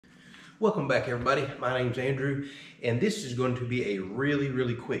Welcome back, everybody. My name's Andrew, and this is going to be a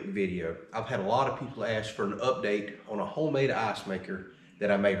really quick video. I've had a lot of people ask for an update on a homemade ice maker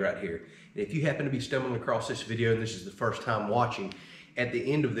that I made right here. And if you happen to be stumbling across this video and this is the first time watching, at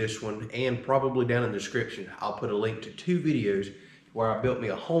the end of this one and probably down in the description, I'll put a link to 2 videos where I built me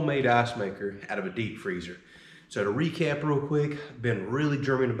a homemade ice maker out of a deep freezer. So to recap real quick, I've been really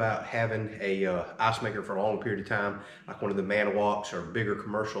dreaming about having a ice maker for a long period of time, like one of the Manawaks or bigger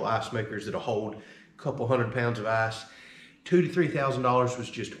commercial ice makers that'll hold a couple 100 pounds of ice. $2,000 to $3,000 was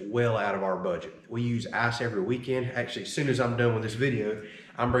just well out of our budget. We use ice every weekend. Actually, as soon as I'm done with this video,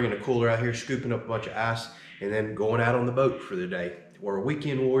 I'm bringing a cooler out here, scooping up a bunch of ice, and then going out on the boat for the day. We're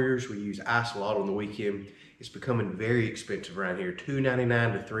weekend warriors. We use ice a lot on the weekend. It's becoming very expensive around here.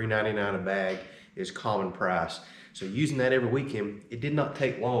 $2.99 to $3.99 a bag is common price. So using that every weekend, it did not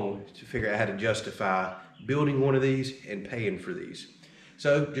take long to figure out how to justify building one of these and paying for these.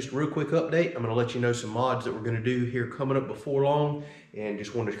 So just a real quick update. I'm gonna let you know some mods that we're gonna do here coming up before long, and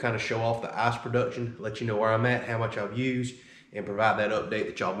just wanted to kind of show off the ice production, let you know where I'm at, how much I've used, and provide that update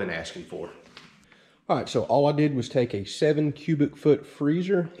that y'all been asking for. All right, so all I did was take a 7 cubic foot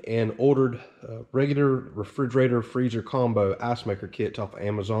freezer and ordered regular refrigerator freezer combo ice maker kits off of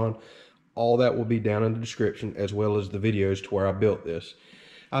Amazon. All that will be down in the description, as well as the videos to where I built this.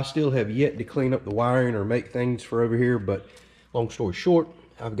 I still have yet to clean up the wiring or make things for over here, but long story short,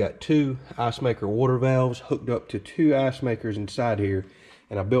 I've got 2 ice maker water valves hooked up to 2 ice makers inside here,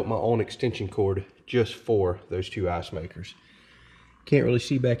 and I built my own extension cord just for those 2 ice makers. Can't really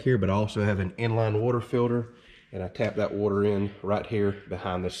see back here, but I also have an inline water filter, and I tap that water in right here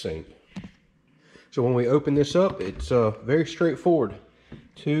behind the sink. So when we open this up, it's very straightforward.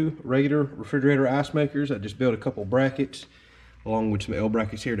 2 regular refrigerator ice makers. I just built a couple brackets along with some L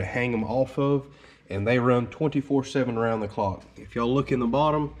brackets here to hang them off of, and they run 24/7 around the clock. If y'all look in the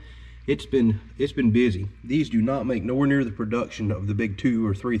bottom, it's been busy. These do not make nowhere near the production of the big $2,000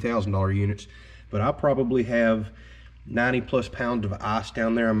 or $3,000 units, but I probably have 90 plus pounds of ice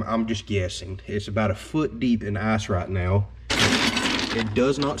down there. I'm just guessing. It's about a foot deep in ice right now. It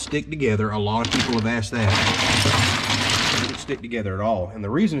does not stick together. A lot of people have asked that. Stick together at all, and the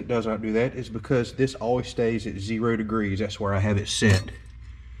reason it does not do that is because this always stays at 0 degrees. That's where I have it set.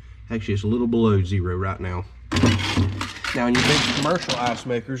 Actually, it's a little below 0 right now. Now in your big commercial ice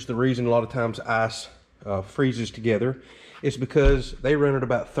makers, the reason a lot of times ice freezes together is because they run at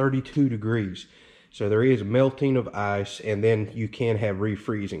about 32 degrees. So there is melting of ice, and then you can have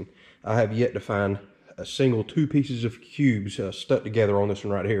refreezing. I have yet to find a single 2 pieces of cubes stuck together on this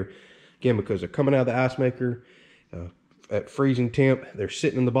one right here. Again, because they're coming out of the ice maker at freezing temp, they're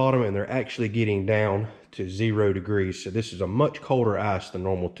sitting in the bottom, and they're actually getting down to 0 degrees. So this is a much colder ice than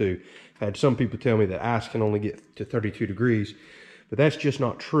normal too. I had some people tell me that ice can only get to 32 degrees, but that's just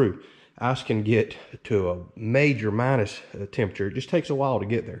not true. Ice can get to a major minus temperature. It just takes a while to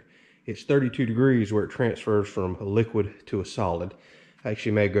get there. It's 32 degrees where it transfers from a liquid to a solid. I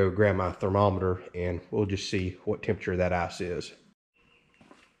actually may go grab my thermometer and we'll just see what temperature that ice is.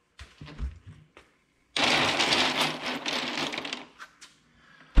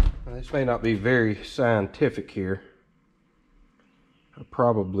 Now, this may not be very scientific here. I'll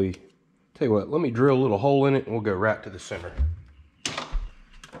probably, tell you what, let me drill a little hole in it and we'll go right to the center.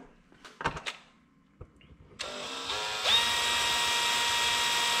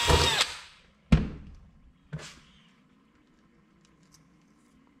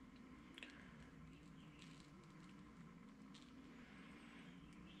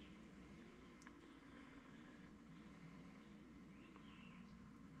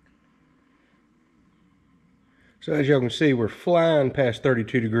 So as y'all can see, we're flying past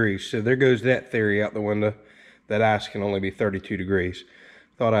 32 degrees. So there goes that theory out the window, that ice can only be 32 degrees.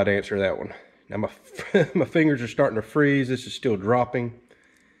 Thought I'd answer that one. Now my fingers are starting to freeze. This is still dropping,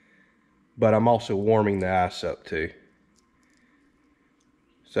 but I'm also warming the ice up too.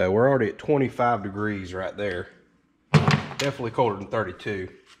 So we're already at 25 degrees right there. Definitely colder than 32.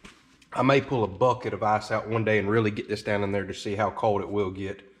 I may pull a bucket of ice out one day and really get this down in there to see how cold it will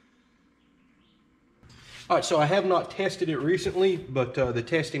get. All right, so I have not tested it recently, but the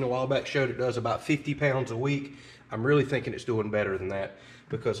testing a while back showed it does about 50 pounds a week. I'm really thinking it's doing better than that,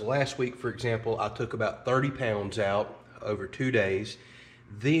 because last week, for example, I took about 30 pounds out over 2 days.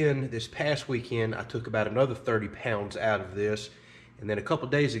 Then this past weekend, I took about another 30 pounds out of this. And then a couple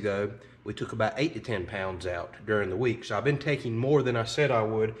days ago, we took about 8 to 10 pounds out during the week. So I've been taking more than I said I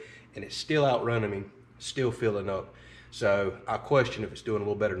would, and it's still outrunning me, still filling up. So I question if it's doing a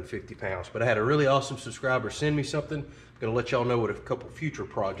little better than 50 pounds. But I had a really awesome subscriber send me something. I'm gonna let y'all know what a couple future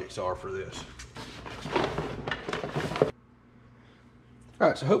projects are for this. All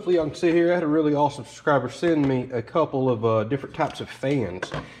right, so hopefully y'all can see here, I had a really awesome subscriber send me a couple of different types of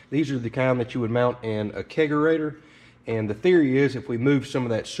fans. These are the kind that you would mount in a kegerator. And the theory is if we move some of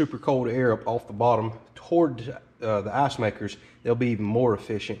that super cold air up off the bottom toward the ice makers, they'll be even more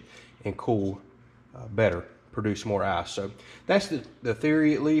efficient and cool better, produce more ice. So that's the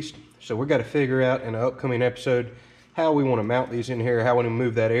theory at least. So we've got to figure out in an upcoming episode how we want to mount these in here, how we want to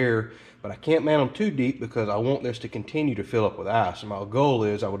move that air. But I can't mount them too deep because I want this to continue to fill up with ice. And my goal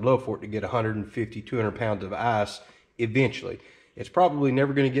is I would love for it to get 150, 200 pounds of ice eventually. It's probably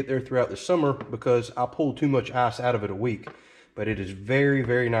never going to get there throughout the summer because I pull too much ice out of it a week. But it is very,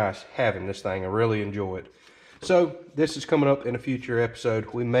 very nice having this thing. I really enjoy it. So this is coming up in a future episode.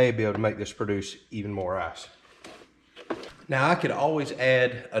 We may be able to make this produce even more ice. Now I could always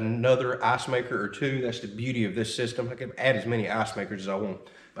add another ice maker or two. That's the beauty of this system. I can add as many ice makers as I want.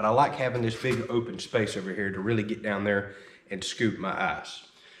 But I like having this big open space over here to really get down there and scoop my ice.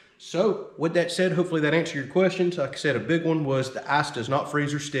 So with that said, hopefully that answered your questions. Like I said, a big one was the ice does not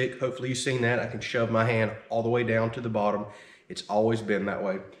freeze or stick. Hopefully you've seen that. I can shove my hand all the way down to the bottom. It's always been that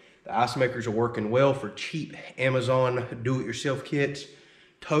way. The ice makers are working well for cheap Amazon do-it-yourself kits.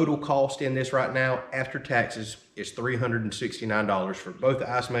 Total cost in this right now after taxes is $369 for both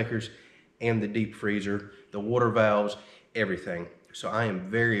the ice makers and the deep freezer, the water valves, everything. So I am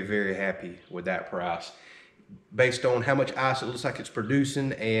very, very happy with that price. Based on how much ice it looks like it's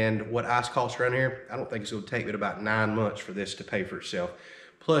producing and what ice costs around here, I don't think it's going to take me about 9 months for this to pay for itself.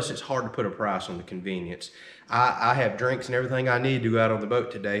 Plus, it's hard to put a price on the convenience. I have drinks and everything I need to go out on the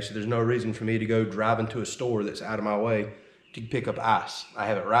boat today, so there's no reason for me to go driving to a store that's out of my way to pick up ice. I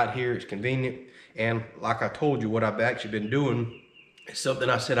have it right here, it's convenient, and like I told you, what I've actually been doing is something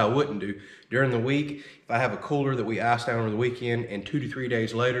I said I wouldn't do. During the week, if I have a cooler that we ice down over the weekend and 2 to 3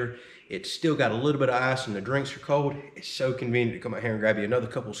 days later, it's still got a little bit of ice and the drinks are cold, it's so convenient to come out here and grab you another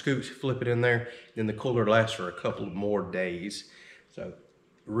couple scoops, flip it in there, then the cooler lasts for a couple more days. So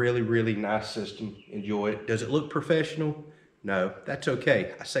really, really nice system. Enjoy it. Does it look professional? No, that's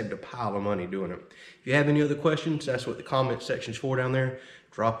okay. I saved a pile of money doing it. If you have any other questions, that's what the comment section's for down there.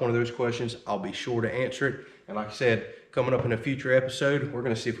 Drop one of those questions. I'll be sure to answer it. And like I said, coming up in a future episode, we're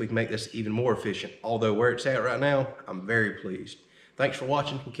going to see if we can make this even more efficient. Although where it's at right now, I'm very pleased. Thanks for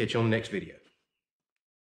watching. We'll catch you on the next video.